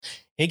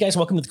Hey guys,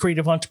 welcome to the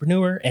Creative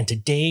Entrepreneur. And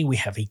today we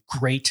have a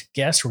great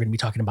guest. We're going to be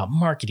talking about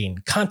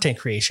marketing, content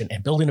creation,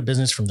 and building a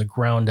business from the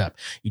ground up.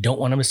 You don't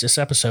want to miss this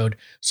episode,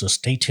 so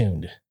stay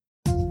tuned.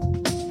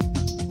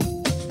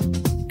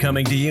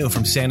 Coming to you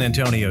from San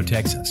Antonio,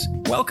 Texas.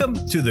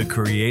 Welcome to the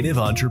Creative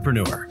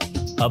Entrepreneur,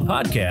 a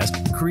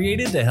podcast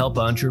created to help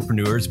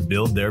entrepreneurs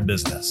build their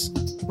business.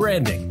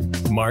 Branding,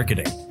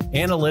 marketing,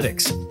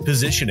 analytics,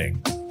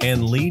 positioning,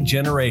 and lead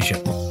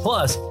generation,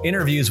 plus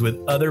interviews with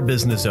other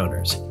business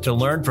owners to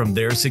learn from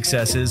their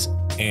successes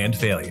and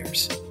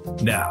failures.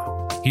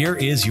 Now, here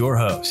is your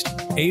host,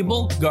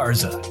 Abel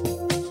Garza.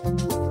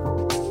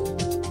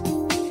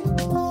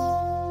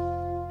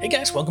 Hey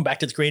guys, welcome back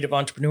to the Creative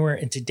Entrepreneur.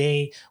 And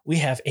today we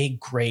have a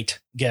great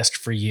guest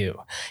for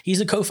you.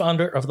 He's a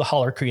co-founder of The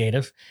Holler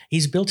Creative.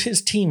 He's built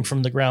his team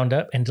from the ground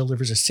up and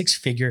delivers a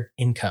six-figure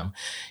income.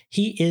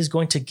 He is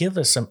going to give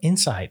us some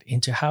insight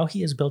into how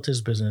he has built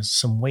his business,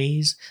 some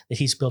ways that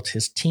he's built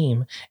his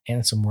team,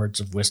 and some words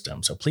of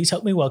wisdom. So please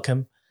help me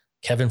welcome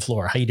Kevin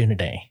Floor. How you doing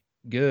today?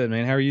 Good,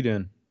 man. How are you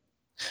doing?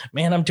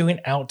 Man, I'm doing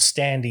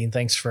outstanding.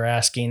 Thanks for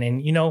asking.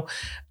 And,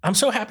 I'm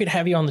so happy to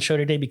have you on the show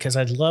today because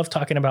I love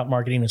talking about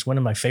marketing. It's one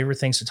of my favorite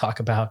things to talk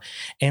about.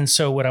 And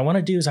so what I want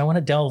to do is I want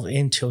to delve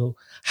into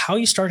how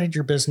you started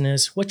your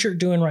business, what you're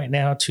doing right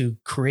now to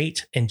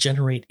create and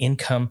generate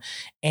income,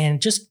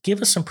 and just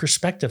give us some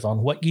perspective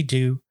on what you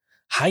do,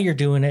 how you're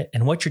doing it,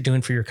 and what you're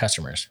doing for your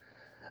customers.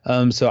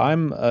 So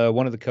I'm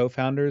one of the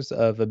co-founders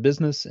of a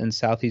business in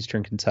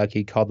southeastern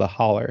Kentucky called The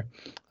Holler.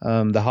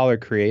 The Holler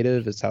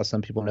Creative is how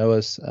some people know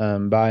us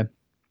by.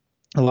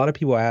 A lot of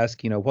people ask,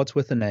 what's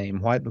with the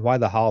name? Why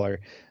The Holler?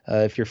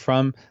 If you're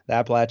from the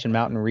Appalachian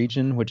Mountain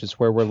region, which is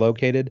where we're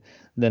located,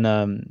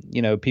 then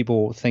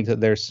people think that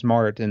they're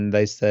smart and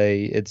they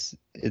say it's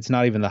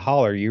not even the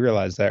holler. You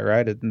realize that,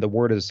 right? The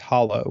word is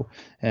hollow,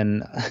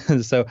 and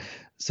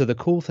So the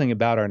cool thing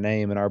about our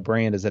name and our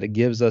brand is that it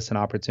gives us an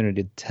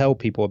opportunity to tell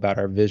people about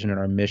our vision and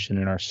our mission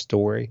and our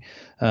story.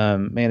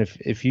 Man,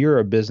 if you're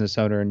a business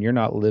owner and you're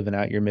not living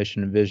out your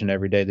mission and vision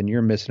every day, then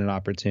you're missing an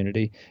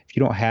opportunity. If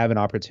you don't have an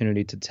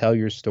opportunity to tell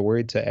your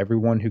story to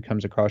everyone who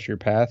comes across your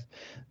path,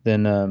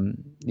 then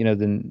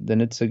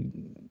it's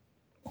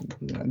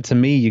to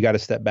me, you got to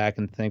step back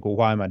and think, well,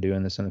 why am I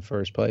doing this in the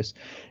first place?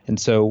 And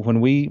so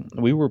when we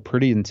were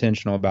pretty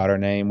intentional about our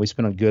name, we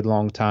spent a good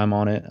long time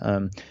on it,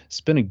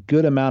 spent a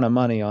good amount of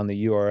money on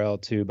the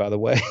URL too, by the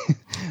way.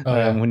 Oh,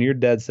 yeah. When you're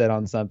dead set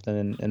on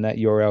something and that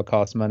URL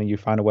costs money, you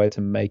find a way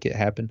to make it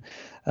happen.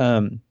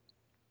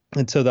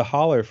 And so the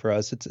holler for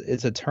us,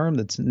 it's a term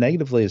that's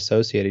negatively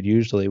associated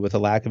usually with a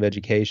lack of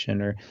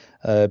education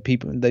or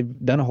people.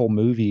 They've done a whole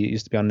movie. It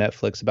used to be on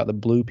Netflix about the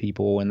blue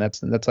people, and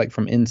that's like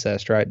from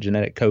incest, right?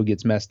 Genetic code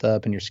gets messed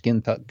up, and your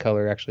skin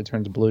color actually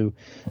turns blue.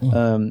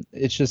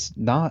 It's just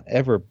not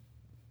ever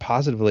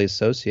positively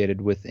associated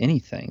with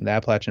anything. The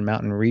Appalachian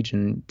Mountain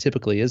region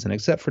typically isn't,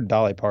 except for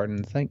Dolly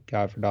Parton. Thank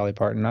God for Dolly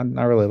Parton.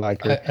 I really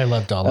like her. I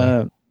love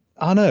Dolly.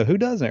 I know, who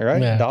doesn't, right?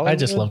 Yeah, Dollywood, I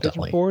just love Pigeon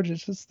Dolly. Forge,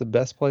 it's just the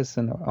best place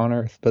on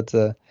earth.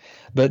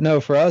 But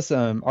no, for us,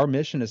 our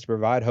mission is to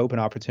provide hope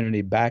and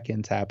opportunity back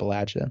into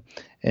Appalachia,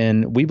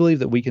 and we believe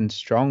that we can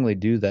strongly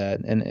do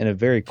that in a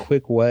very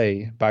quick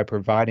way by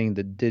providing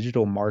the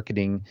digital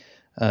marketing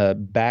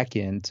back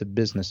end to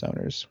business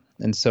owners.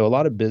 And so a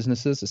lot of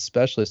businesses,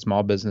 especially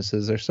small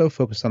businesses, are so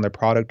focused on their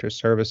product or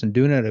service and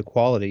doing it at a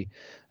quality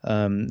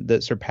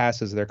that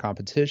surpasses their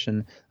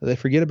competition that they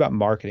forget about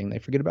marketing. They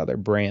forget about their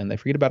brand. They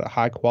forget about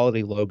high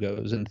quality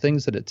logos and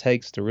things that it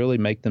takes to really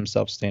make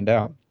themselves stand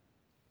out.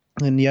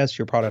 And yes,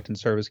 your product and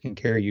service can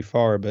carry you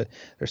far, but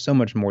there's so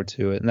much more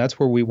to it. And that's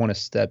where we want to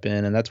step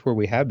in. And that's where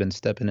we have been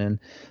stepping in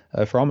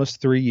for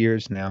almost 3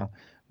 years now.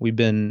 We've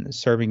been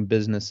serving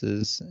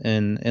businesses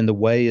and the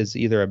way is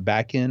either a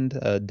back-end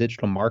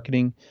digital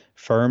marketing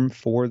firm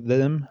for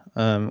them,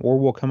 or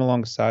we'll come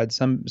alongside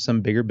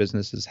some bigger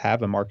businesses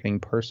have a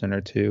marketing person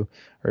or two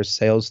or a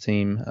sales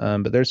team,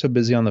 but they're so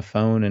busy on the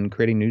phone and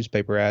creating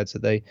newspaper ads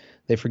that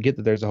they forget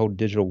that there's a whole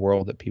digital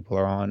world that people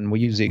are on. And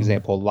we use the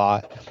example a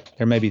lot.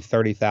 There may be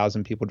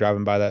 30,000 people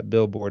driving by that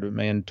billboard, but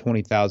man,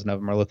 20,000 of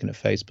them are looking at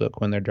Facebook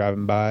when they're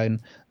driving by,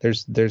 and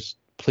there's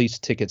police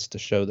tickets to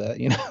show that,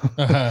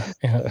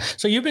 Yeah.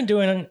 So you've been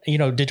doing,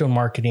 digital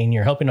marketing.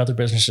 You're helping other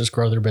businesses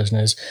grow their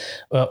business.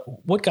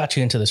 What got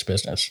you into this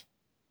business?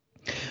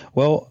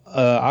 Well,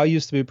 I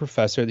used to be a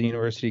professor at the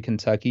University of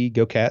Kentucky.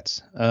 Go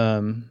Cats.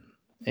 And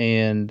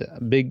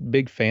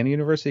big fan of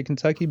University of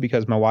Kentucky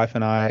because my wife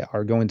and I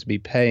are going to be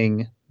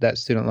paying that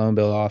student loan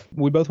bill off.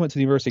 We both went to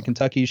the University of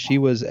Kentucky. She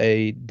was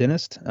a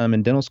dentist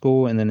in dental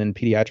school and then in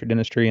pediatric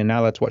dentistry, and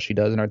now that's what she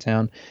does in our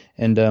town.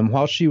 And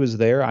while she was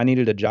there, I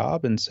needed a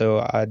job, and so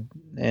I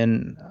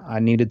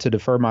needed to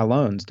defer my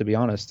loans, to be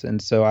honest.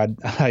 And so I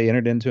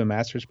entered into a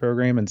master's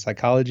program in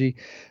psychology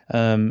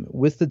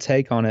with the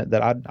take on it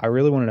that I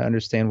really wanted to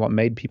understand what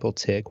made people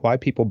tick, why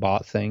people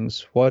bought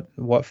things, what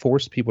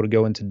forced people to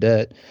go into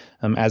debt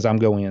as I'm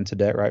going into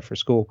debt, right, for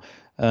school.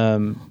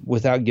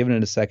 without giving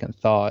it a second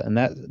thought. And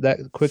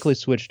that quickly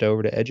switched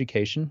over to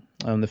education,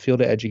 the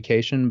field of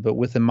education, but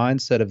with the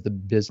mindset of the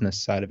business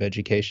side of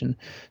education.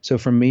 So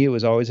for me, it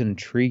was always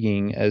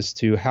intriguing as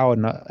to how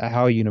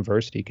a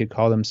university could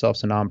call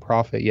themselves a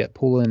nonprofit, yet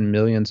pull in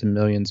millions and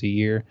millions a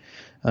year.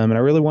 And I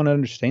really want to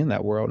understand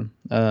that world.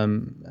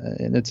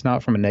 And it's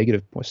not from a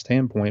negative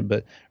standpoint,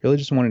 but really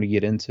just wanted to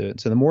get into it.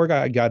 So the more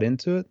I got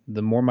into it,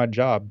 the more my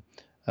job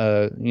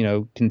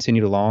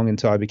continued along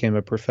until I became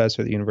a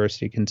professor at the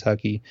University of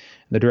Kentucky,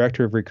 the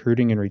director of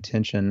recruiting and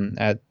retention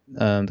at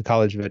the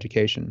College of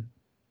Education.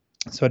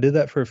 So I did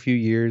that for a few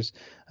years,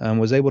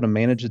 was able to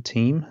manage a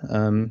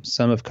team,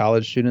 some of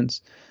college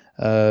students,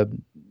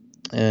 and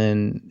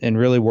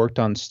really worked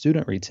on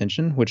student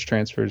retention, which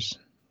transfers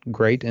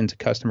great into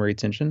customer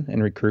retention,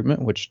 and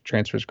recruitment, which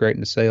transfers great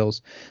into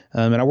sales.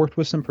 And I worked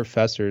with some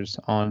professors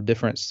on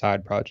different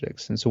side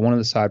projects. And so one of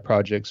the side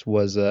projects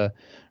was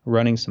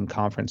running some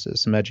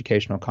conferences, some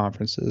educational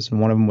conferences. And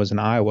one of them was in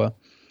Iowa.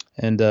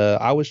 And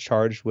I was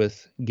charged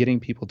with getting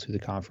people to the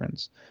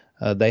conference.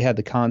 They had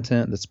the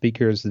content, the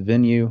speakers, the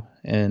venue,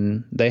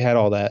 and they had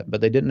all that,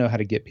 but they didn't know how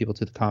to get people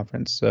to the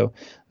conference. So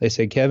they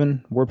said,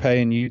 Kevin, we're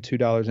paying you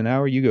 $2 an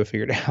hour. You go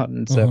figure it out.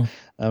 And so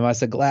I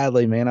said,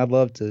 gladly, man, I'd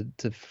love to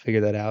figure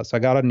that out. So I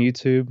got on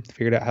YouTube,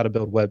 figured out how to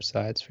build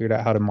websites, figured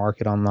out how to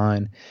market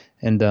online.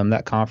 And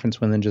that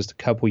conference, within just a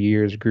couple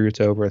years, grew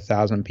to over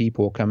 1,000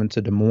 people coming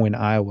to Des Moines,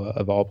 Iowa,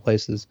 of all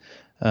places,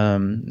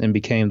 and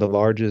became the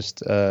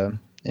largest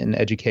in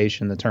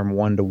education, the term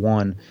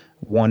one-to-one,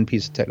 one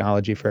piece of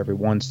technology for every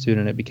one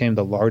student. It became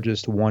the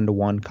largest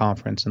one-to-one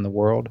conference in the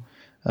world.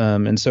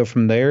 And so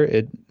from there,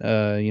 it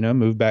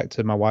moved back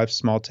to my wife's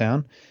small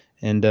town,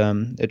 and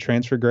it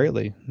transferred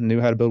greatly. Knew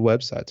how to build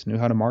websites, knew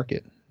how to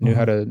market, knew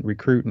how to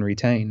recruit and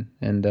retain,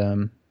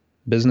 and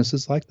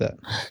businesses like that.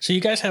 So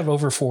you guys have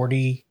over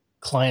 40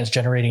 clients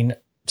generating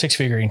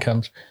six-figure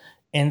incomes.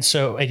 And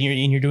so, and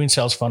you're doing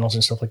sales funnels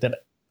and stuff like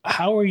that.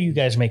 How are you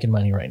guys making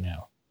money right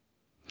now?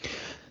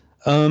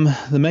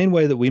 The main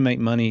way that we make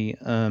money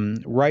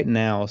right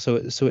now, so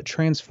it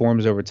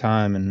transforms over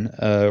time. And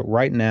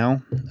right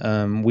now,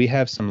 we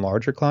have some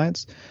larger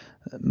clients.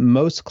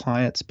 Most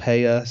clients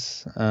pay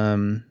us,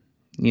 between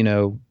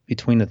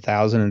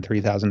 $1,000 and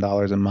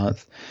 $3,000 a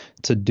month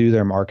to do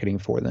their marketing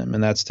for them,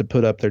 and that's to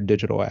put up their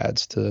digital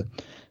ads, to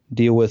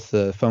deal with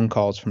the phone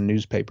calls from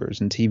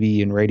newspapers and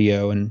TV and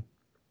radio, and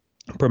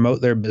promote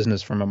their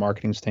business from a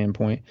marketing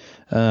standpoint.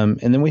 And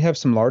then we have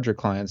some larger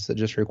clients that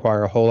just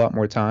require a whole lot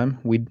more time.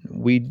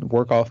 We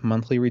work off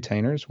monthly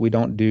retainers. We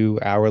don't do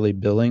hourly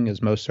billing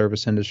as most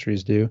service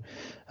industries do.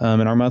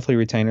 And our monthly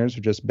retainers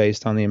are just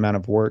based on the amount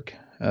of work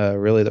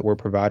really that we're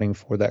providing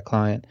for that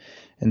client.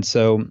 And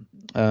so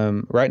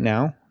right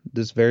now,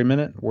 this very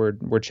minute,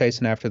 we're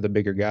chasing after the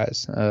bigger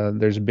guys.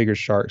 There's bigger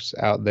sharks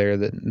out there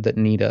that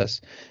need us.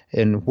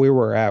 And where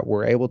we're at,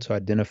 we're able to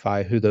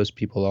identify who those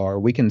people are.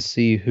 We can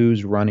see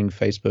who's running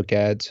Facebook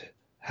ads,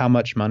 how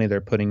much money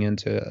they're putting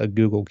into a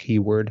Google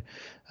keyword.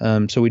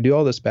 So we do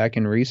all this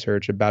back-end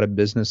research about a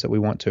business that we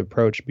want to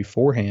approach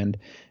beforehand,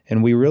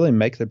 and we really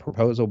make the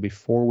proposal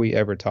before we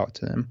ever talk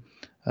to them.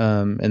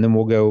 And then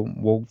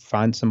we'll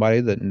find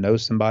somebody that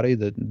knows somebody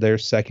that their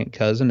second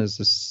cousin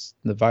is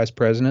the vice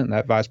president, and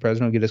that vice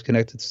president will get us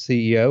connected to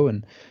the CEO,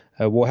 and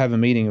we'll have a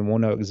meeting, and we'll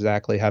know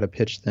exactly how to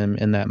pitch them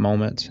in that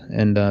moment.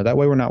 And that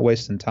way we're not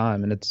wasting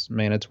time, and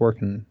it's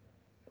working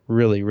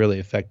really, really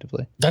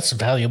effectively. That's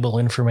valuable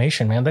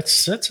information, man.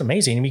 That's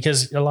amazing,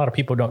 because a lot of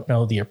people don't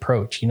know the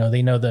approach.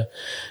 They know that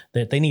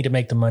they need to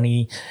make the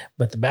money,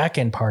 but the back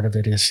end part of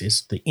it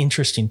is the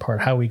interesting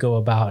part, how we go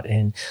about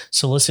and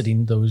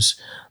soliciting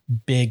those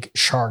big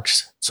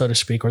sharks, so to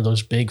speak, or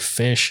those big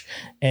fish,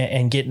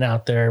 and getting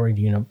out there.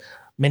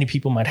 Many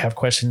people might have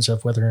questions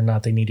of whether or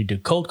not they need to do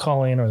cold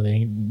calling, or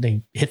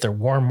they hit their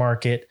warm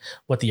market,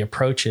 what the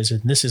approach is.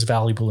 And this is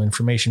valuable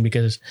information,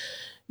 because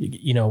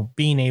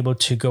being able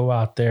to go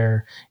out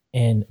there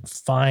and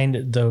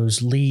find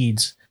those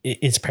leads,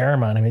 it's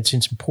paramount. I mean, it's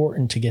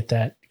important to get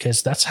that,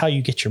 because that's how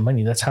you get your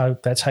money. That's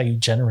how you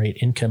generate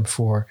income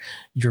for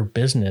your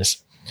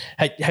business.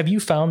 Have you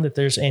found that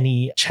there's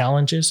any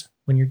challenges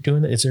when you're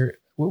doing that?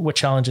 What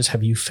challenges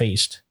have you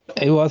faced?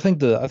 Well, I think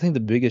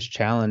the biggest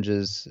challenge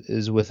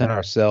is within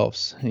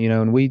ourselves,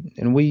 and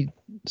we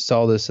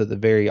saw this at the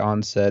very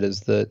onset,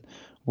 is that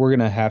we're going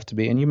to have to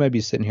be, and you may be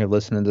sitting here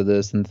listening to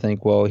this and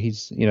think, well,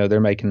 they're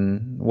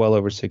making well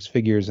over six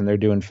figures and they're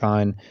doing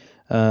fine.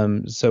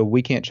 So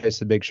we can't chase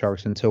the big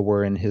sharks until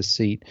we're in his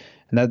seat.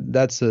 And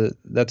that's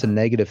a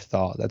negative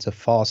thought. That's a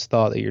false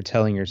thought that you're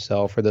telling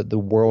yourself, or that the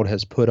world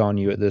has put on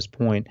you at this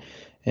point.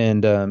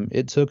 And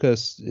it took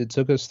us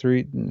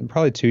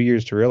probably 2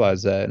 years to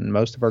realize that. And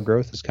most of our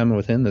growth is coming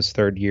within this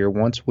third year.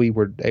 Once we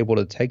were able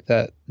to take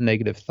that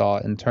negative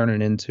thought and turn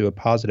it into a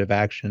positive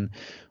action,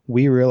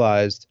 we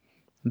realized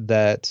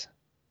that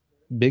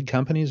big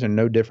companies are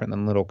no different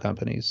than little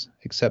companies,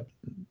 except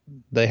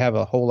they have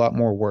a whole lot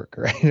more work,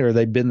 right? Or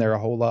they've been there a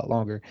whole lot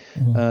longer.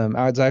 Mm-hmm.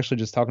 I was actually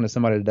just talking to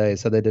somebody today.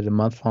 So they did a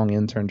month-long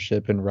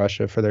internship in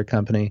Russia for their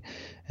company.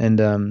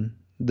 And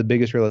the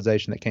biggest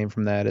realization that came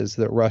from that is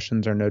that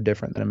Russians are no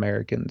different than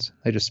Americans.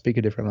 They just speak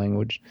a different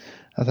language.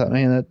 I thought,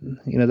 man,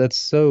 that's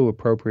so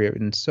appropriate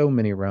in so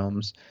many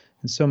realms,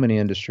 in so many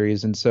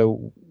industries. And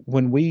so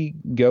when we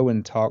go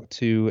and talk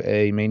to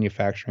a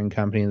manufacturing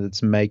company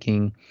that's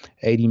making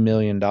 $80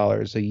 million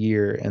a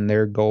year and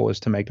their goal is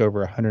to make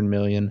over $100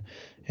 million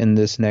in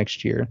this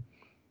next year,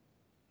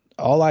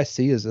 all I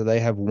see is that they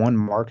have one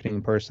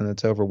marketing person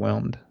that's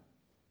overwhelmed.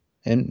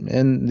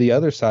 And the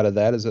other side of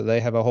that is that they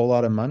have a whole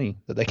lot of money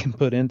that they can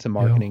put into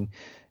marketing,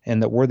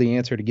 and that we're the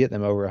answer to get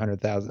them over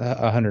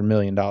 $100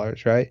 million,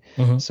 right?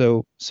 Mm-hmm.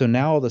 So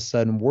now all of a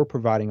sudden we're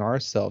providing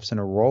ourselves in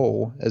a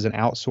role as an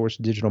outsourced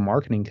digital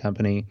marketing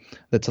company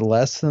that's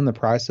less than the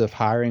price of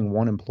hiring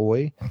one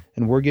employee,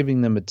 and we're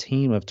giving them a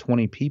team of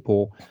 20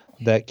 people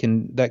that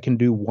can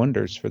do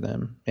wonders for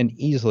them and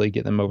easily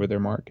get them over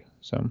their mark.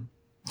 So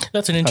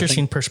that's an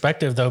interesting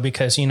perspective, though,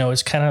 because,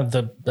 it's kind of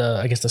the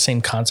I guess the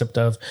same concept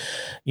of,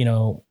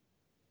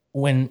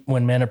 when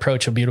men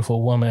approach a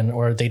beautiful woman,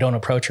 or they don't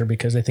approach her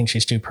because they think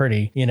she's too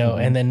pretty, Mm-hmm.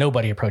 and then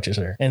nobody approaches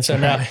her. And so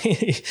now,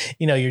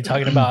 you're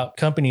talking about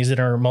companies that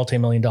are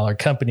multi-million-dollar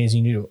companies,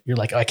 and you're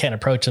like, oh, I can't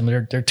approach them.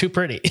 They're too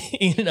pretty,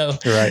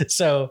 Right.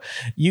 So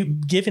you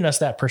giving us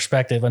that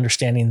perspective,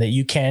 understanding that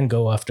you can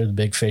go after the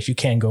big fish, you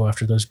can go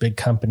after those big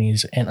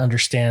companies, and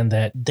understand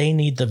that they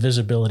need the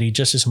visibility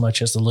just as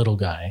much as the little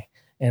guy.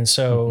 And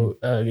so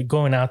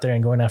going out there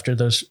and going after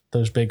those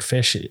big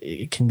fish,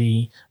 it can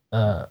be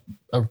a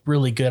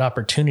really good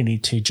opportunity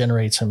to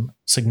generate some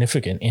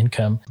significant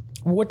income.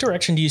 What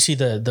direction do you see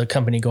the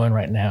company going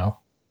right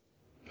now?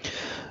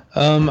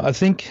 I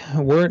think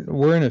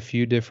we're in a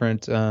few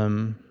different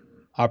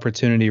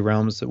opportunity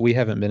realms that we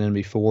haven't been in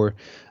before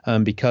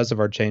because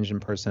of our change in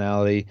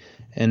personality.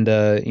 And,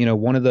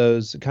 one of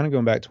those, kind of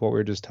going back to what we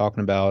were just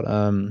talking about,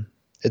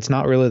 it's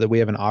not really that we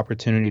have an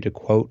opportunity to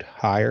quote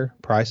higher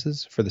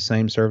prices for the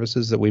same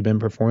services that we've been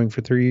performing for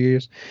 3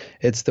 years.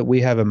 It's that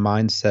we have a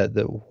mindset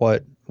that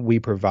what we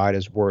provide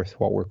is worth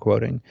what we're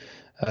quoting.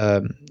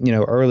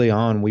 Early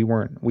on, we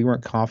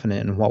weren't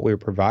confident in what we were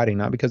providing,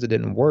 not because it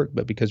didn't work,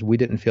 but because we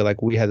didn't feel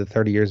like we had the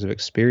 30 years of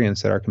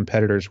experience that our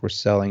competitors were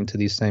selling to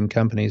these same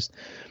companies.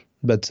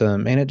 But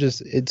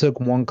it took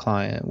one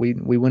client. We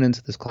went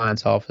into this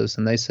client's office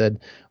and they said,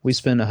 we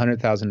spend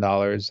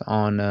 $100,000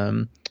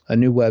 on a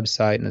new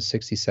website and a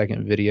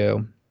 60-second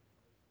video.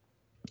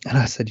 And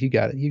I said, you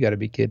got to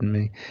be kidding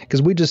me,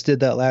 because we just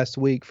did that last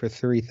week for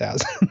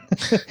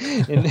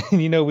 $3,000.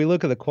 and we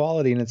look at the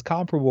quality, and it's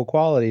comparable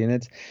quality,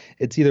 and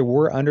it's either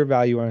we're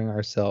undervaluing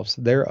ourselves,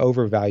 they're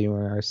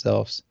overvaluing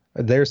ourselves,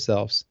 or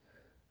themselves,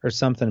 or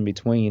something in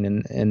between.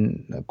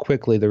 And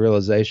quickly the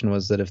realization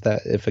was that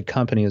if a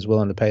company is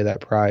willing to pay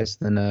that price,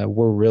 then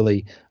we're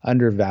really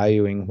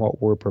undervaluing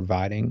what we're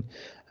providing.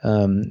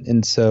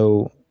 And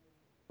so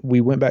we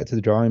went back to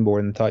the drawing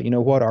board and thought,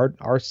 what,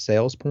 our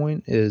sales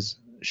point is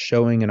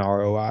showing an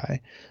ROI.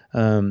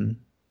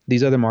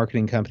 These other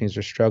marketing companies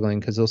are struggling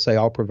because they'll say,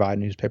 I'll provide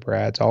newspaper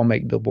ads, I'll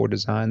make billboard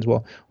designs.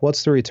 Well,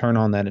 what's the return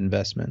on that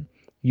investment?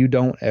 You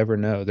don't ever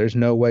know. There's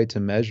no way to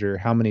measure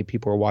how many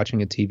people are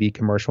watching a TV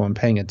commercial and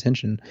paying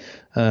attention.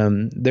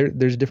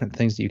 There's different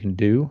things that you can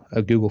do.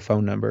 A Google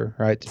phone number,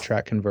 right, to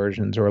track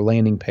conversions, or a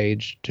landing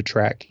page to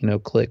track,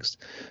 clicks.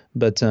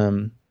 But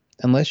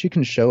unless you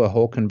can show a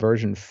whole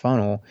conversion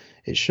funnel,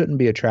 it shouldn't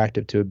be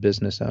attractive to a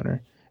business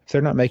owner. If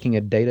they're not making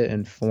a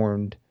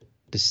data-informed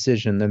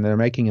decision, then they're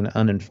making an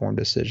uninformed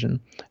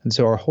decision. And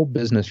so our whole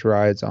business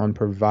rides on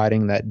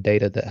providing that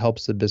data that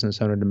helps the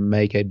business owner to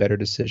make a better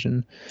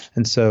decision.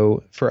 And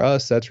so for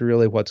us, that's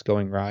really what's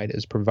going right,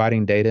 is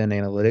providing data and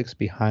analytics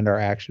behind our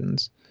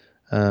actions.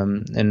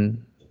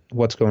 And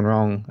what's going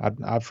wrong,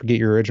 I forget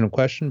your original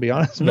question, be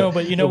honest. No,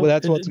 but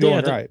that's what's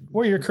going right.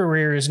 Where your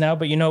career is now,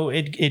 but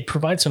it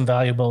provides some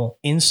valuable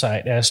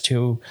insight as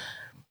to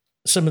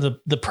some of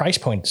the price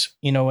points,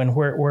 and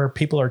where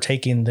people are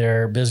taking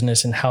their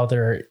business and how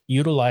they're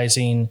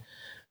utilizing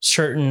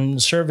certain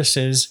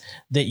services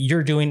that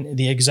you're doing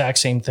the exact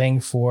same thing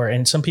for.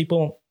 And some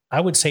people, I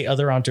would say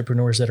other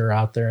entrepreneurs that are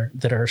out there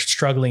that are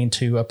struggling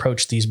to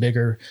approach these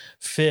bigger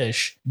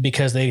fish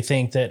because they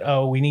think that,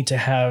 oh, we need to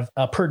have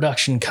a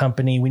production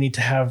company. We need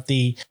to have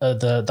the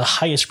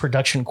highest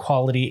production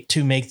quality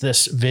to make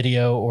this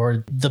video,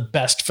 or the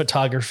best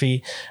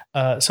photography.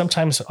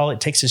 Sometimes all it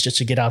takes is just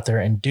to get out there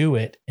and do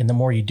it. And the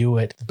more you do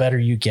it, the better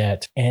you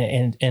get.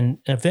 And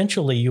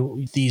eventually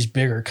these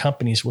bigger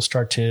companies will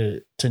start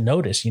to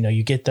notice,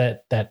 you get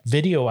that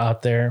video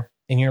out there,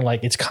 and you're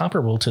like, it's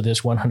comparable to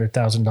this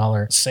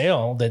 $100,000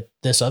 sale that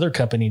this other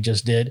company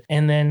just did.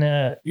 And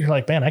then you're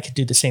like, man, I could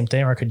do the same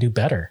thing, or I could do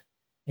better.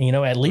 And,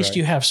 at least right.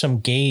 You have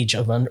some gauge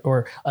of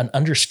or an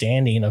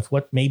understanding of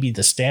what may be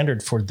the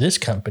standard for this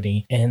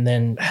company, and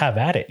then have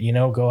at it,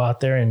 go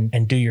out there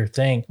and do your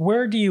thing.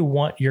 Where do you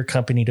want your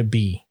company to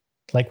be?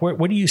 Like, where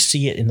do you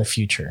see it in the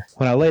future?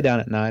 When I lay down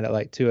at night at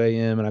like 2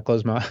 a.m. and I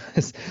close my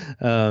eyes,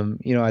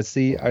 I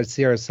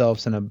see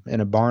ourselves in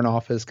a barn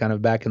office, kind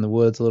of back in the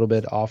woods, a little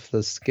bit off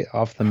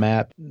the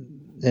map,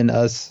 and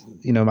us,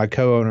 my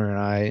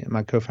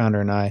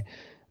co-founder and I,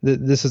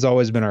 this has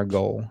always been our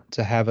goal,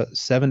 to have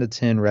 7 to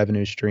 10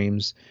 revenue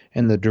streams,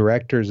 and the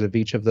directors of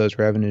each of those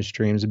revenue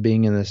streams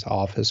being in this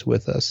office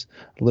with us,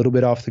 a little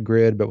bit off the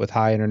grid, but with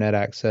high internet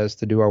access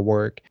to do our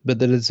work. But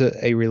that it's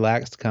a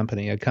relaxed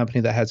company, a company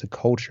that has a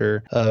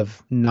culture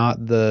of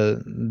not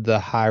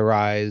the high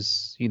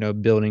rise,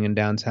 building in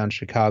downtown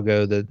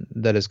Chicago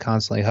that is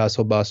constantly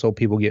hustle bustle.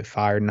 People get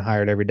fired and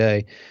hired every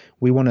day.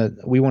 We want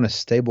a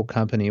stable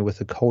company with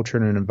a culture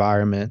and an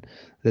environment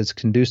that's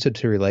conducive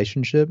to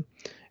relationship,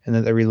 and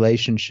that the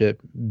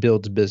relationship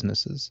builds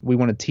businesses. We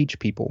want to teach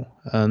people.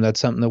 That's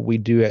something that we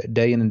do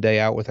day in and day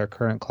out with our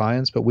current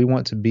clients, but we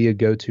want to be a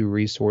go-to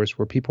resource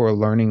where people are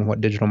learning what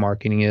digital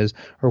marketing is,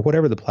 or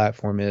whatever the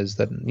platform is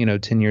that,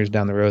 10 years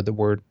down the road that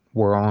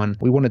we're on.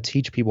 We want to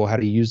teach people how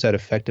to use that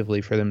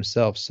effectively for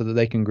themselves so that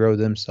they can grow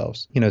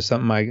themselves.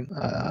 Something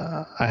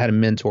I had a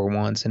mentor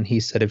once, and he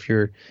said, if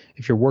you're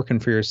working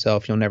for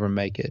yourself, you'll never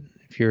make it.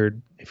 If you're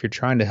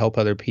trying to help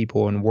other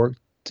people and work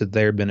to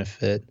their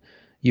benefit,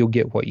 you'll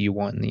get what you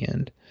want in the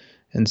end.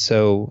 And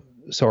so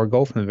our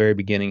goal from the very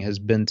beginning has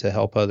been to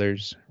help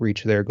others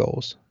reach their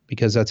goals,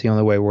 because that's the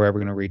only way we're ever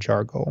going to reach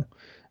our goal.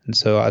 And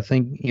so I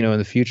think, in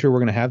the future, we're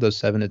going to have those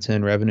 7 to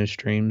 10 revenue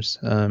streams,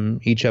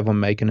 each of them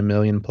making $1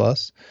 million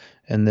plus.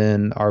 And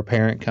then our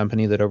parent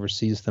company that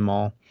oversees them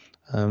all,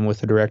 with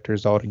the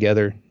directors all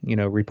together,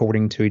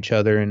 reporting to each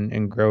other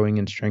and growing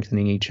and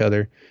strengthening each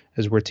other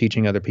as we're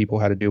teaching other people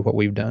how to do what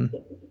we've done.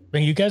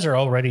 And you guys are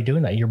already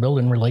doing that. You're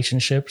building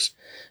relationships.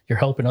 You're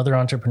helping other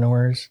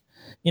entrepreneurs.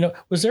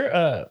 Was there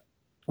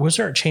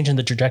a change in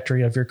the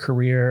trajectory of your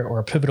career, or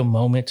a pivotal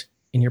moment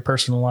in your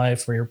personal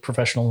life or your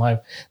professional life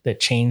that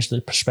changed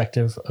the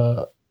perspective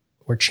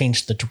or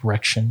changed the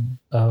direction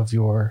of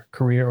your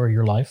career or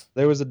your life?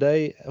 There was a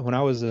day when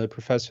I was a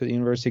professor at the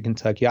University of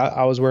Kentucky.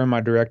 I was wearing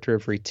my director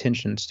of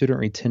student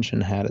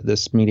retention hat at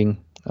this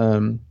meeting.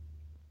 I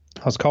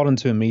was called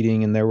into a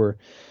meeting, and there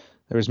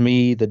was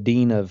me, the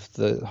dean of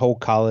the whole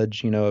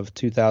college, of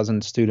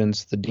 2,000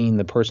 students, the dean,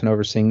 the person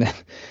overseeing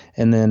that,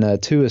 and then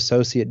 2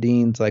 associate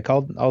deans, like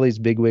all these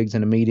bigwigs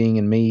in a meeting,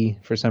 and me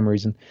for some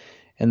reason.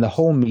 And the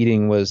whole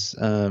meeting was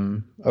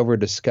over a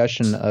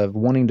discussion of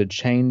wanting to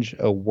change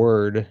a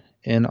word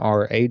in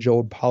our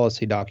age-old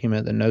policy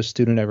document that no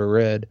student ever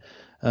read,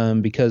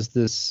 because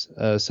this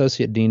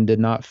associate dean did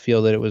not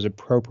feel that it was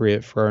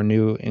appropriate for our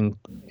new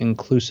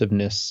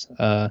inclusiveness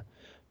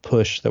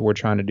push that we're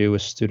trying to do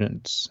with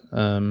students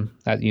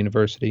at the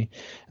university.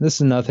 And this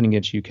is nothing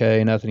against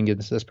UK, nothing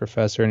against this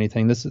professor or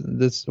anything.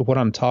 This what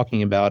I'm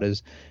talking about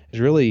is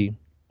really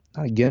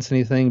not against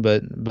anything,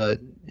 but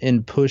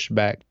in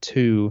pushback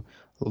to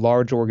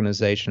large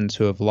organizations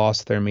who have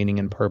lost their meaning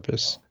and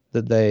purpose,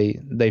 that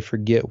they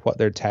forget what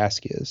their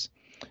task is.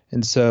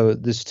 And so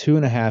this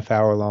 2.5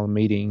 hour long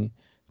meeting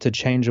to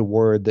change a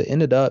word that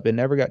ended up, it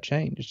never got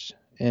changed.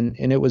 And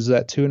it was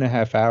that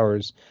 2.5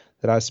 hours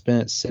that I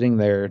spent sitting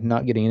there,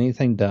 not getting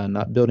anything done,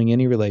 not building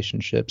any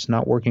relationships,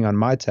 not working on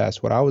my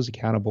task, what I was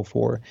accountable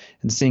for,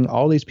 and seeing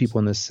all these people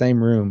in the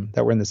same room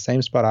that were in the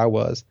same spot I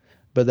was,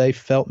 but they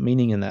felt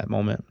meaning in that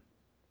moment,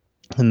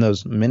 in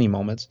those many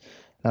moments.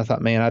 And I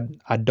thought, man,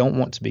 I don't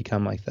want to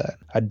become like that.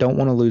 I don't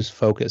want to lose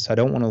focus. I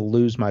don't want to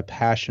lose my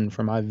passion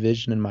for my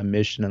vision and my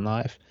mission in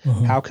life.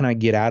 Mm-hmm. How can I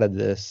get out of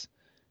this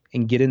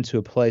and get into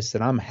a place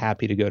that I'm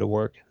happy to go to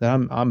work, that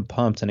I'm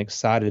pumped and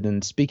excited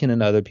and speaking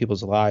into other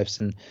people's lives,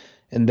 and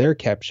they're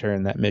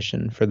capturing that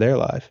mission for their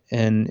life.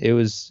 And it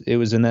was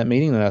in that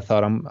meeting that I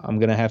thought, I'm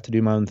going to have to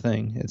do my own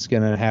thing. It's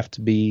going to have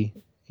to be,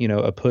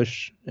 a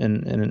push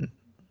and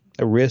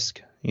a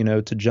risk,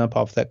 to jump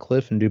off that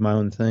cliff and do my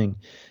own thing.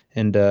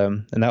 And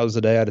that was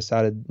the day I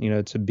decided,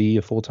 to be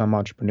a full-time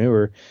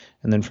entrepreneur.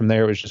 And then from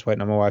there, it was just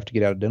waiting on my wife to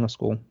get out of dental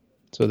school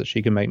so that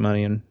she could make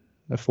money and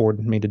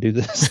afford me to do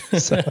this.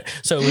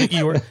 So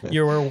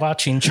you were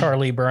watching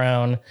Charlie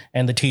Brown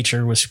and the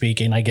teacher was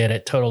speaking. I get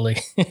it totally.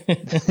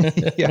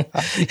 Yeah.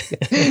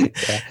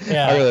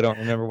 I really don't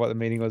remember what the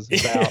meeting was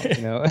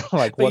about.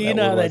 Like what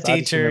that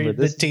teacher,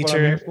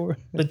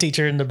 the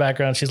teacher in the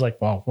background, she's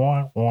like, wah,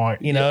 wah, wah,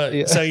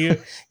 Yeah. So you're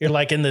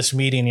like in this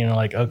meeting, and you're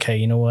like, okay,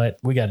 you know what?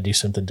 We got to do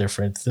something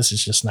different. This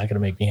is just not going to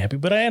make me happy.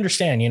 But I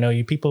understand,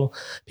 you people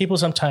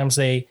sometimes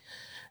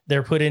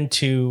they're put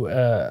into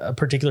a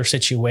particular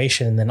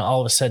situation, and then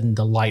all of a sudden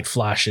the light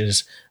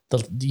flashes,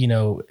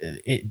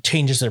 it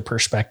changes their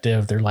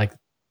perspective. They're like,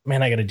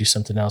 man, I got to do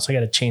something else. I got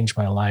to change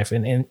my life.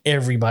 And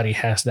everybody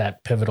has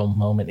that pivotal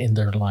moment in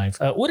their life.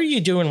 What are you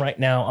doing right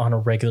now on a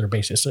regular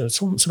basis? So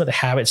some of the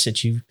habits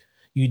that you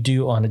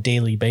do on a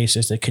daily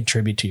basis that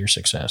contribute to your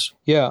success.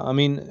 Yeah. I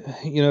mean,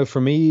 for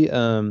me,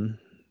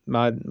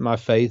 my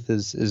faith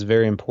is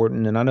very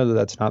important, and I know that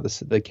that's not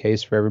the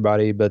case for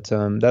everybody, but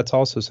that's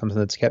also something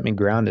that's kept me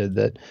grounded,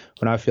 that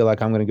when I feel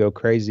like I'm going to go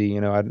crazy,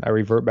 I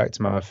revert back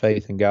to my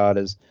faith in God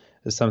is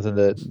something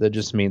that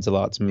just means a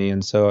lot to me.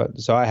 And so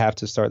I have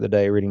to start the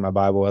day reading my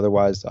Bible.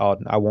 Otherwise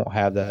I won't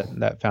have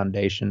that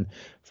foundation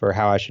for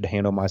how I should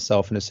handle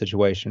myself in a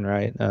situation.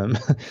 Right.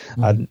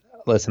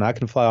 Listen, I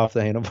can fly off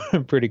the handle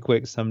pretty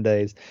quick some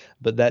days,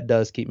 but that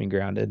does keep me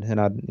grounded. And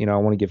I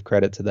want to give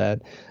credit to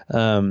that.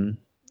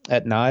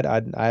 at night,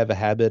 I have a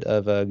habit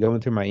of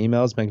going through my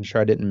emails, making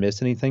sure I didn't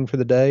miss anything for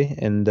the day,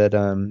 and that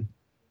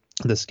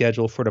the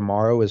schedule for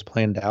tomorrow is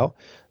planned out,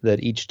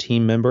 that each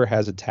team member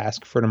has a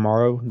task for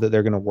tomorrow that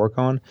they're going to work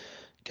on.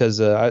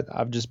 Because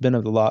I've just been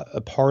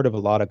a part of a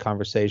lot of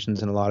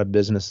conversations in a lot of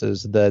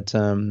businesses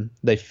that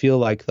they feel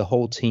like the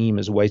whole team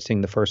is wasting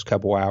the first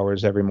couple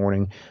hours every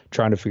morning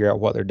trying to figure out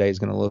what their day is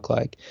going to look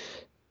like.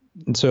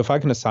 And so if I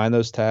can assign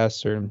those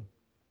tasks or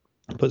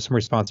put some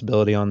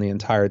responsibility on the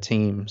entire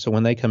team, so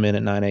when they come in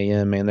at 9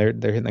 a.m. and they're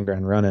hitting the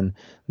ground running,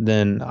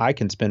 then I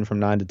can spend from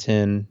 9 to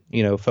 10,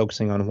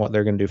 focusing on what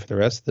they're going to do for the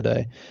rest of the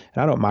day.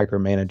 And I don't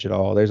micromanage at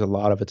all. There's a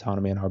lot of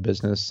autonomy in our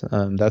business.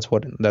 That's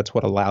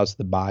what allows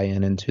the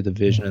buy-in into the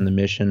vision and the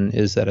mission,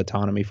 is that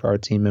autonomy for our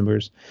team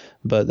members.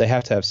 But they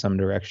have to have some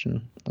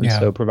direction. And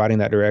so providing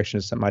that direction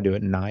is something I do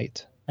at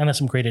night. And that's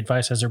some great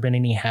advice. Has there been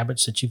any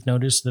habits that you've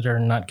noticed that are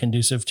not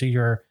conducive to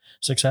your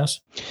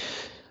success?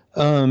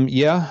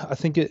 Yeah, I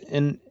think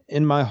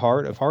in my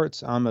heart of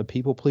hearts, I'm a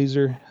people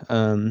pleaser.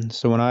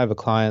 So when I have a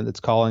client that's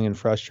calling and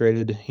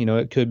frustrated,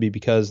 it could be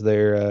because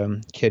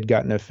their kid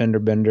got in a fender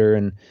bender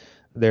and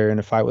they're in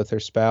a fight with their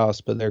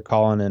spouse, but they're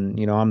calling and,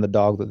 I'm the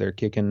dog that they're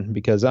kicking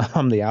because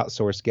I'm the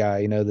outsourced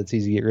guy, that's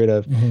easy to get rid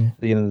of at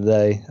the end of the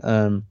day.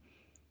 And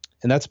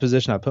that's a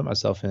position I put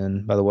myself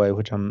in, by the way,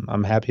 which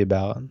I'm happy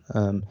about.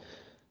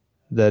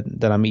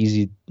 That I'm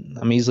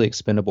easily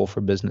expendable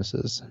for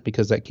businesses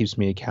because that keeps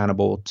me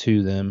accountable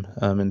to them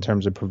in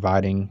terms of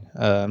providing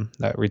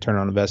that return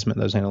on investment,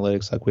 those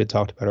analytics like we had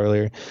talked about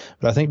earlier.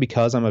 But I think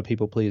because I'm a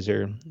people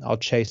pleaser, I'll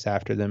chase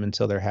after them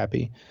until they're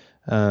happy.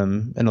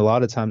 And a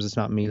lot of times it's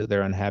not me that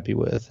they're unhappy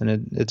with.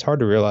 And it's hard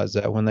to realize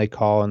that when they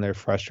call and they're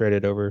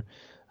frustrated over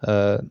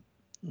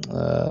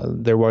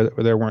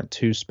there weren't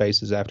 2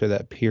 spaces after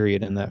that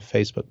period in that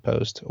Facebook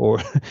post, or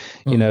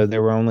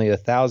there were only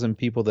 1,000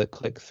 people that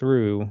clicked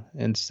through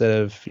instead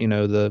of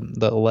the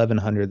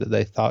 1,100 that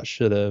they thought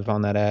should have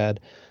on that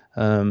ad.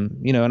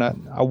 And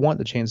I want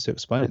the chance to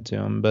explain it to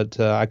them, but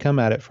I come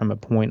at it from a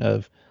point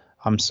of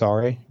I'm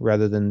sorry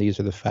rather than these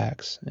are the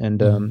facts.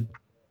 And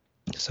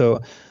so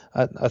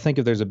I think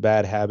if there's a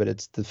bad habit,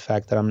 it's the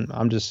fact that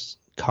I'm just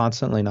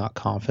constantly not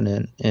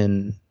confident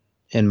in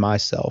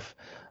myself.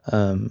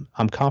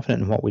 I'm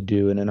confident in what we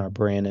do and in our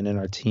brand and in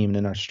our team and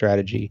in our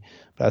strategy.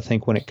 But I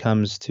think when it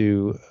comes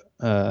to,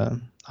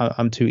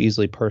 I'm too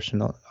easily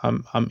personal.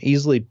 I'm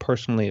easily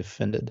personally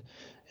offended,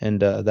 and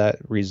that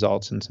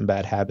results in some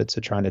bad habits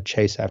of trying to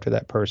chase after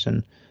that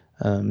person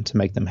to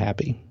make them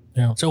happy.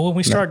 Yeah. So when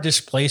we start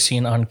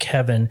displacing on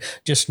Kevin,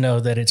 just know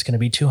that it's going to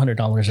be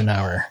 $200 an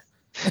hour.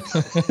 But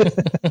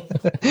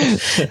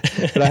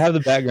I have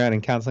the background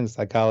in counseling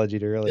psychology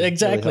to really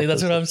exactly.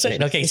 That's what I'm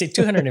saying. Okay, say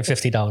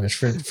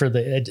 $250 for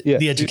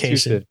the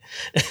education.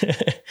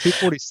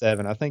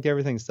 $247. I think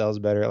everything sells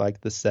better at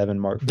like the 7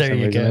 mark for there some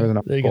you reason. go. There was an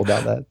article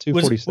about that.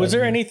 $247. Was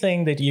there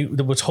anything that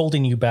was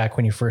holding you back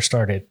when you first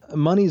started?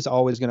 Money's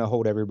always going to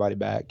hold everybody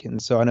back,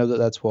 and so I know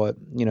that's what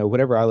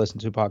whenever I listen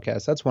to a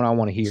podcast, that's what I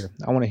want to hear.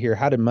 I want to hear,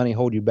 how did money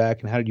hold you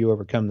back, and how did you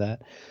overcome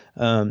that?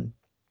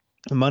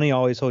 Money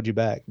always holds you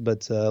back,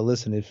 but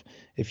listen,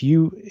 if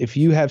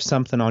you have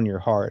something on your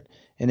heart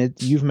and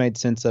you've made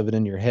sense of it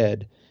in your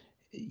head,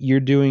 you're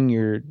doing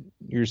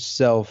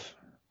yourself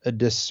a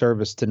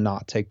disservice to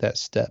not take that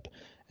step.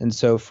 And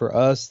so for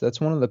us,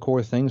 that's one of the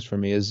core things for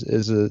me is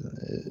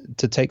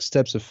to take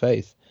steps of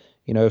faith.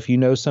 If you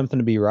know something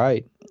to be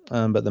right,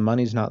 but the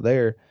money's not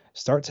there,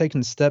 start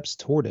taking steps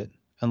toward it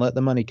and let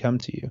the money come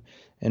to you.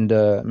 And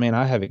man,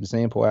 I have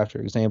example after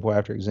example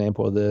after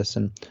example of this,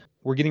 and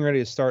we're getting ready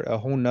to start a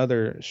whole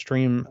nother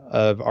stream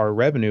of our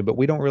revenue, but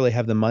we don't really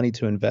have the money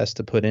to invest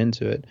to put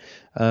into it.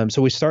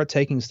 So we start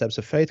taking steps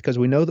of faith because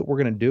we know that we're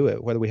going to do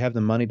it, whether we have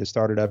the money to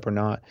start it up or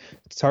not.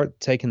 Start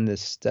taking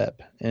this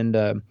step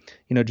and,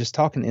 just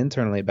talking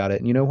internally about it.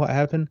 And you know what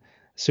happened?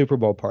 Super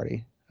Bowl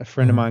party. A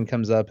friend of mine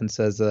comes up and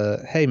says,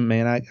 hey,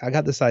 man, I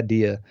got this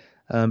idea,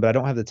 but I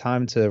don't have the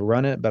time to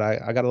run it, but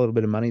I got a little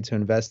bit of money to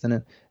invest in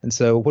it. And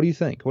so what do you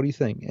think? What do you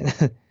think?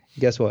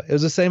 Guess what? It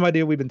was the same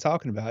idea we've been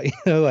talking about,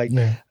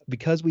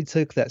 because we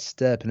took that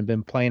step and have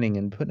been planning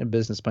and putting a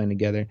business plan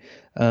together,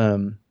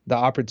 the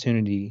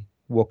opportunity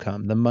will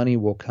come, the money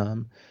will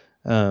come.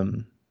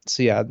 So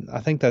yeah, I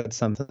think that's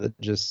something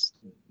that just,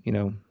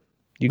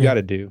 you got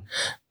to do.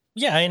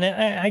 Yeah. And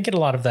I get a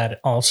lot of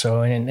that also.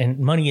 And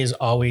money is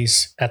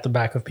always at the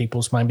back of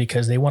people's mind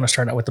because they want to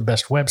start out with the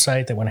best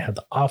website. They want to have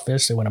the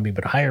office. They want to be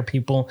able to hire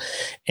people.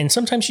 And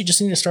sometimes you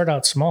just need to start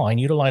out small and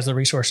utilize the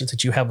resources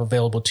that you have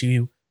available to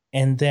you,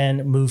 and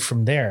then move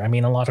from there. I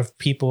mean, a lot of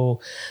people,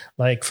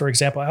 like, for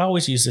example, I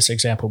always use this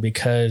example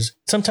because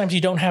sometimes you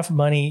don't have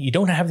money, you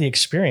don't have the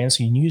experience.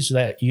 You use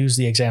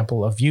the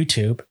example of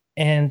YouTube,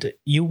 and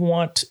you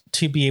want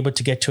to be able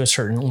to get to a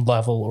certain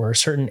level or a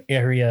certain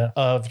area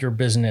of your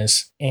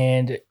business.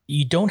 And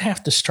you don't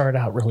have to start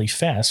out really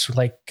fast.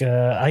 Like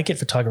I get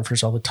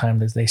photographers all the time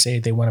that they say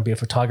they want to be a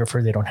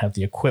photographer. They don't have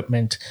the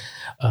equipment.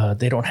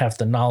 They don't have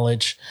the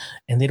knowledge,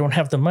 and they don't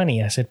have the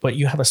money. I said, but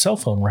you have a cell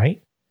phone,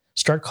 right?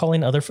 start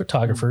calling other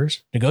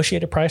photographers,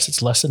 negotiate a price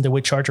that's less than they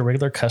would charge a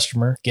regular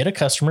customer, get a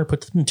customer,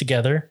 put them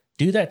together,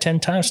 do that 10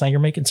 times. Now you're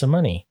making some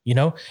money,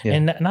 Yeah.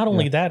 And not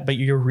only that, but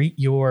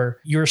you're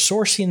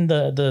sourcing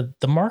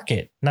the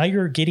market. Now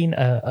you're getting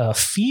a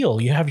feel.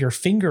 You have your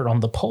finger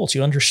on the pulse.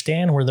 You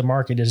understand where the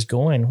market is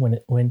going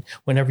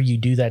whenever you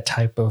do that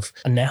type of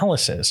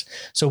analysis.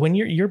 So when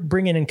you're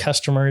bringing in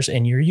customers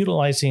and you're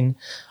utilizing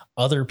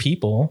other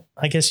people,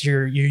 I guess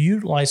you're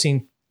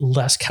utilizing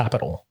less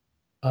capital.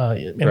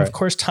 And of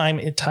course, time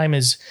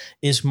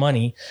is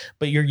money,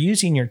 but you're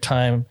using your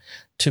time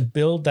to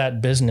build that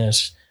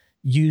business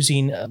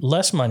using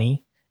less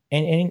money,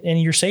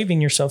 and you're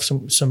saving yourself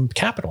some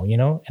capital,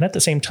 and at the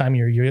same time,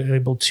 you're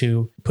able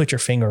to put your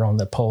finger on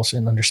the pulse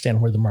and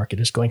understand where the market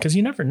is going. Cause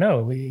you never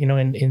know,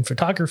 in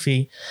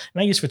photography,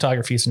 and I use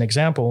photography as an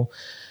example,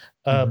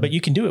 but you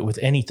can do it with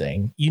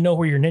anything. You know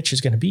where your niche is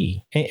going to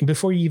be, and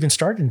before you even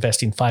start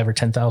investing $5,000 or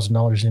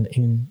 $10,000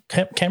 in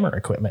camera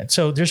equipment.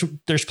 So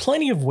there's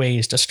plenty of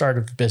ways to start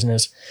a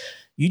business.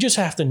 You just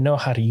have to know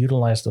how to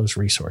utilize those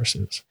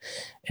resources.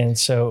 And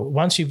so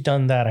once you've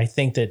done that, I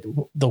think that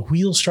the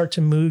wheels start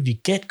to move. You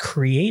get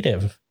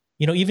creative.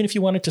 Even if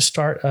you wanted to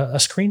start a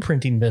screen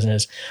printing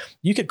business,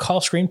 you could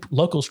call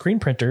local screen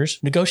printers,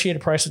 negotiate a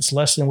price that's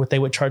less than what they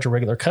would charge a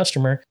regular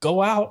customer,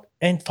 go out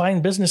and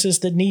find businesses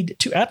that need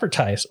to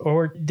advertise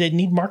or that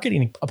need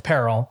marketing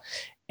apparel.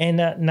 And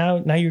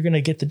now you're going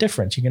to get the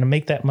difference. You're going to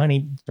make that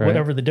money,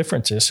 whatever the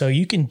difference is. So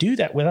you can do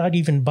that without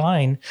even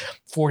buying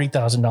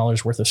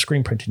 $40,000 worth of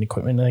screen printing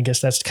equipment. And I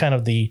guess that's kind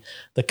of the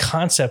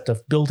concept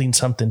of building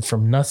something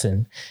from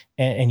nothing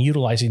and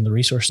utilizing the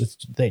resources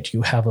that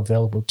you have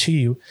available to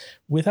you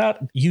without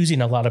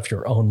using a lot of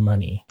your own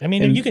money. I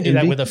mean, you can do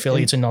that with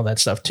affiliates and all that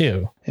stuff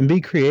too. And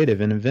be creative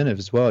and inventive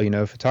as well.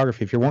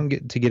 Photography, if you're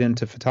wanting to get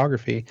into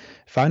photography,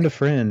 find a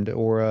friend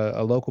or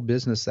a local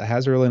business that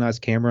has a really nice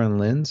camera and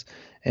lens,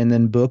 and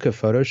then book a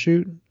photo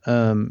shoot,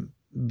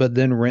 but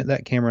then rent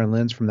that camera and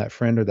lens from that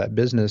friend or that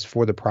business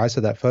for the price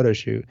of that photo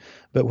shoot.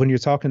 But when you're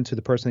talking to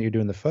the person that you're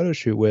doing the photo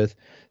shoot with,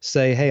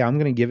 say, hey, I'm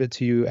going to give it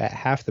to you at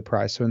half the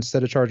price. So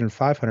instead of charging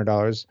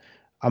 $500,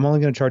 I'm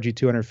only going to charge you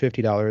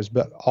 $250.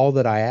 But all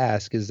that I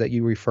ask is that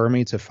you refer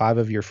me to 5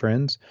 of your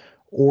friends,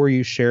 or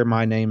you share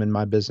my name and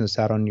my business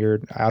out on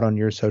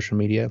your social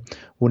media.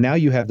 Well, now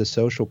you have the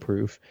social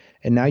proof,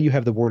 and now you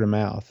have the word of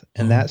mouth,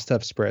 and that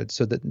stuff spreads.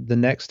 So that the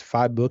next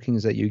 5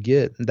 bookings that you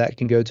get, that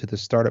can go to the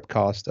startup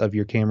cost of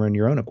your camera and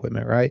your own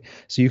equipment, right?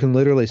 So you can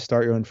literally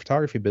start your own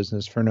photography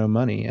business for no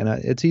money. And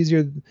it's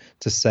easier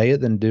to say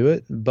it than do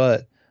it,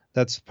 but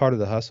that's part of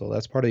the hustle.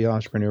 That's part of the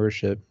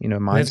entrepreneurship,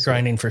 mindset. It's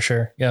grinding for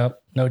sure. Yeah,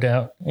 no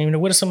doubt.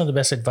 What is some of the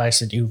best advice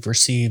that you've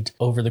received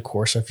over the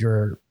course of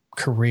your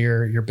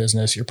career, your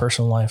business, your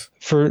personal life?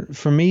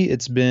 For me,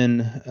 it's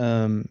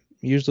been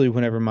usually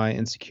whenever my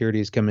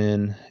insecurities come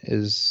in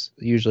is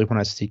usually when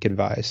I seek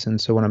advice.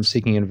 And so when I'm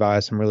seeking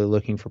advice, I'm really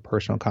looking for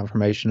personal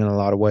confirmation in a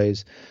lot of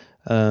ways.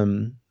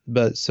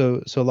 But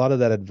so a lot of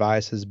that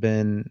advice has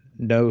been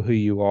know who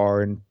you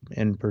are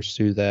and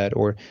pursue that,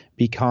 or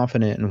be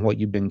confident in what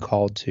you've been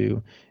called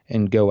to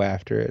and go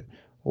after it.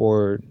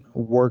 Or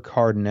work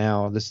hard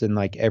now. This is in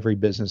like every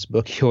business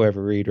book you'll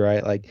ever read,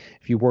 right? Like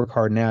if you work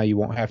hard now, you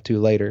won't have to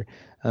later.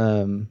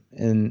 And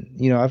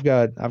I've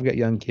got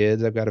young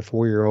kids. I've got a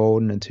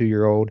 4-year-old and a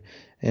 2-year-old,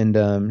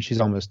 and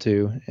she's almost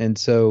 2. And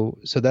so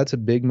that's a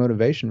big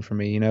motivation for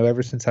me.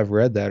 Ever since I've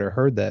read that or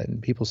heard that, and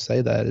people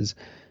say that is,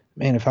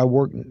 man, if I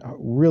work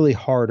really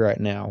hard right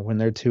now when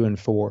they're 2 and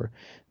 4,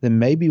 then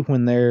maybe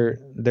when they're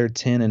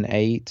 10 and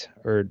 8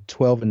 or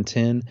 12 and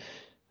 10,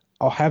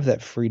 I'll have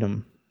that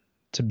freedom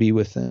to be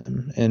with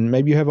them. And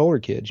maybe you have older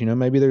kids,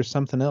 maybe there's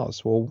something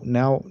else. Well,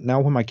 now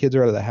when my kids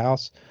are out of the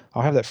house,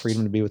 I'll have that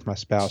freedom to be with my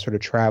spouse or to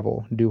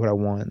travel, do what I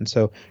want. And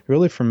so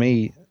really for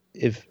me,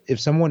 if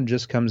someone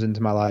just comes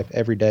into my life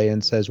every day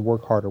and says,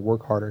 work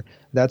harder,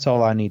 that's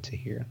all I need to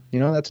hear.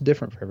 That's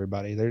different for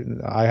everybody.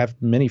 I have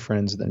many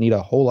friends that need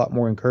a whole lot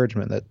more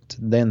encouragement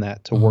than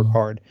that to work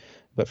hard.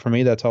 But for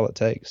me, that's all it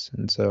takes.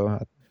 And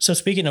so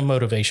speaking of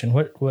motivation,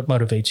 what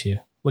motivates you?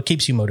 What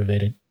keeps you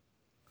motivated?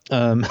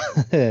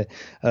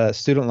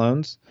 Student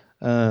loans.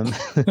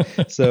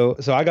 So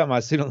I got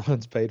my student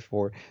loans paid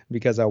for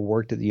because I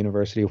worked at the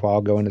university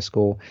while going to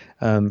school,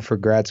 for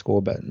grad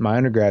school, but my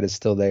undergrad is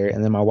still there.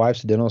 And then my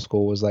wife's dental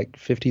school was like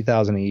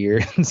 $50,000 a year.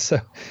 And so,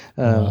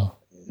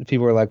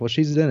 people were like, well,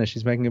 she's a dentist,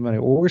 she's making good money.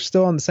 Well, we're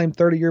still on the same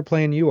 30-year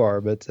plan you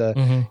are, but,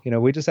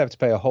 we just have to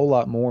pay a whole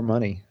lot more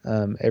money,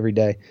 every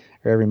day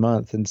or every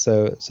month. And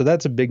so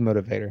that's a big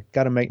motivator.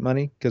 Got to make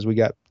money because we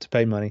got to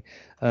pay money.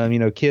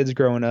 Kids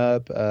growing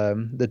up,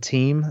 the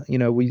team,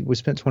 we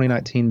spent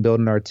 2019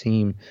 building our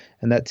team,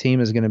 and that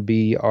team is going to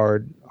be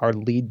our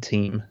lead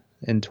team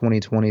in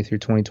 2020 through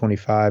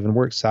 2025, and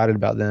we're excited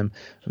about them.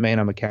 But man,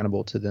 I'm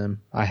accountable to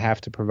them. I have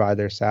to provide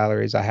their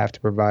salaries. I have to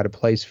provide a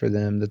place for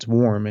them that's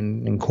warm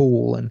and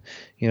cool. And,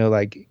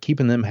 like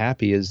keeping them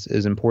happy is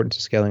important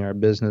to scaling our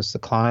business. The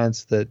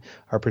clients that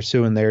are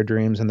pursuing their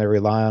dreams and they're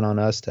relying on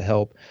us to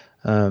help,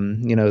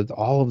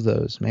 all of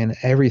those, man,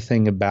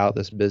 everything about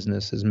this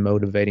business is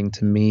motivating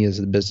to me as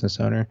the business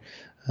owner.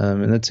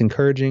 And it's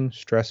encouraging,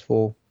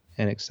 stressful,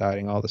 and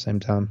exciting all at the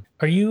same time.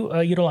 Are you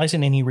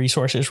utilizing any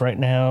resources right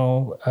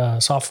now,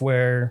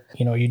 software?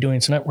 You're doing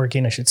some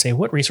networking, I should say.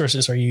 What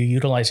resources are you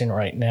utilizing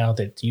right now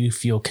that you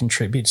feel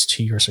contributes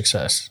to your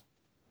success?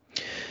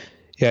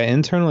 Yeah,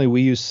 internally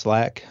we use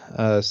Slack.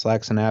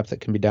 Slack's an app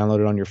that can be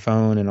downloaded on your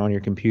phone and on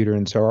your computer.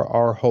 And so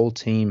our whole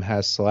team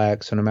has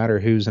Slack. So no matter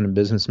who's in a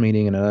business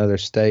meeting in another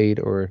state,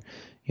 or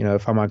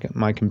if I'm on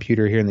my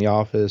computer here in the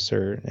office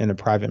or in a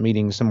private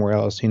meeting somewhere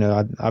else,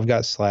 I've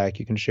got Slack.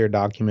 You can share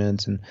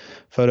documents and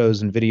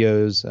photos and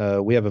videos.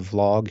 We have a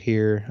vlog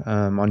here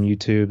on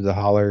YouTube. The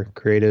Holler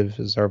Creative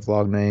is our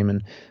vlog name.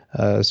 And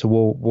so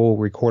we'll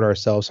record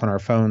ourselves on our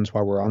phones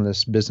while we're on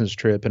this business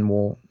trip, and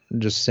we'll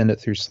just send it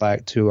through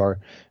Slack to our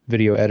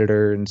video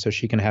editor. And so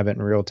she can have it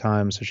in real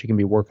time so she can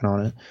be working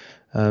on it.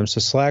 So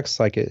Slack's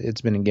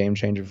it's been a game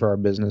changer for our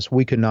business.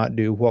 We could not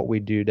do what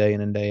we do day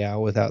in and day out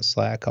without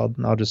Slack.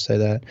 I'll just say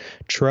that.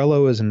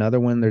 Trello is another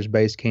one. There's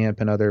Basecamp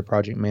and other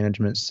project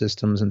management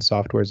systems and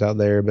softwares out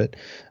there. But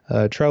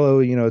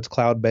Trello, it's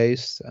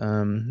cloud-based.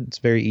 It's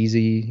very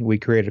easy. We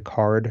create a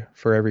card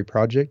for every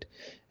project.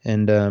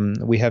 And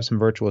we have some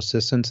virtual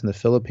assistants in the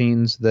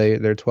Philippines.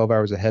 They're 12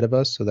 hours ahead of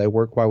us, so they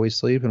work while we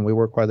sleep and we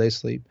work while they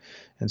sleep.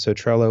 And so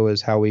Trello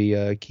is how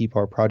we keep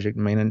our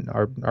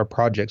our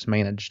projects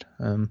managed.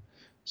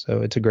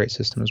 So it's a great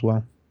system as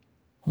well.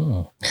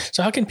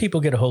 So how can people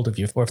get a hold of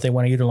you, or if they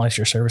want to utilize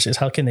your services,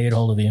 how can they get a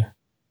hold of you?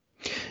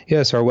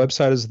 Yes, our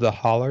website is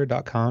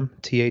theholler.com,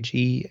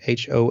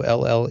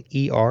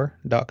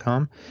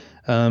 TheHoller.com.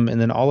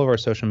 And then all of our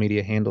social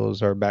media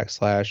handles are /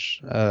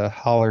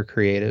 Holler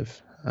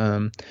Creative.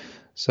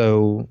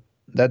 So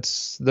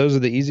those are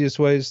the easiest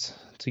ways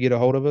to get a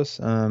hold of us.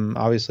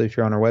 Obviously, if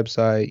you're on our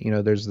website,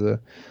 there's the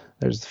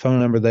phone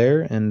number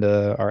there and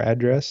our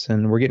address.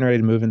 And we're getting ready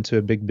to move into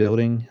a big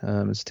building.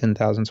 It's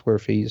 10,000 square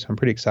feet. So I'm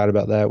pretty excited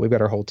about that. We've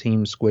got our whole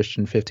team squished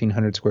in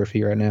 1,500 square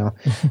feet right now.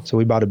 So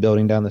we bought a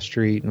building down the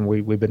street and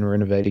we've been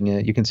renovating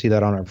it. You can see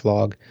that on our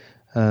vlog.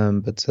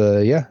 I'm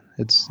excited.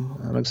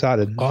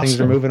 Awesome. Things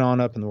are moving on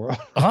up in the world.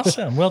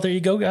 Awesome. Well, there you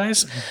go,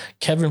 guys.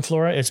 Kevin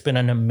Flora, it's been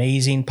an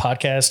amazing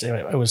podcast.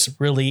 It was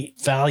really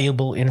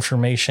valuable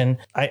information.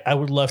 I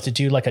would love to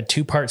do like a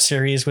 2-part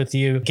series with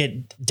you,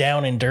 get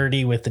down and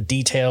dirty with the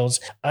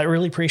details. I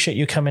really appreciate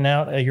you coming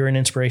out. You're an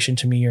inspiration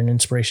to me. You're an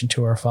inspiration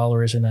to our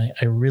followers. And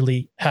I'm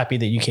really happy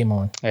that you came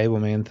on. Hey,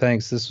 well, man,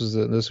 thanks. This was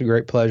a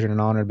great pleasure and an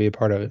honor to be a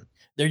part of it.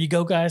 There you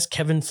go, guys.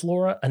 Kevin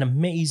Flora, an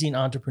amazing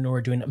entrepreneur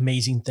doing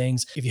amazing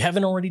things. If you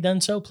haven't already done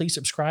so, please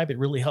subscribe. It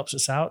really helps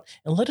us out.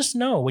 And let us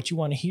know what you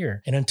want to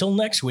hear. And until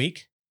next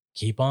week,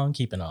 keep on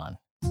keeping on.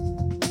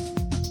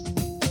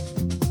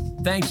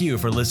 Thank you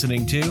for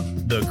listening to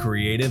The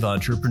Creative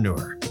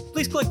Entrepreneur.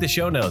 Please click the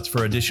show notes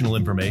for additional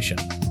information.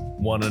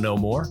 Want to know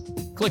more?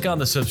 Click on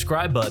the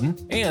subscribe button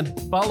and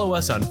follow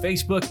us on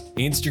Facebook,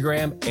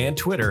 Instagram, and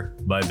Twitter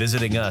by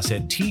visiting us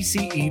at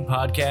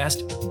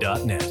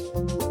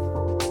tcepodcast.net.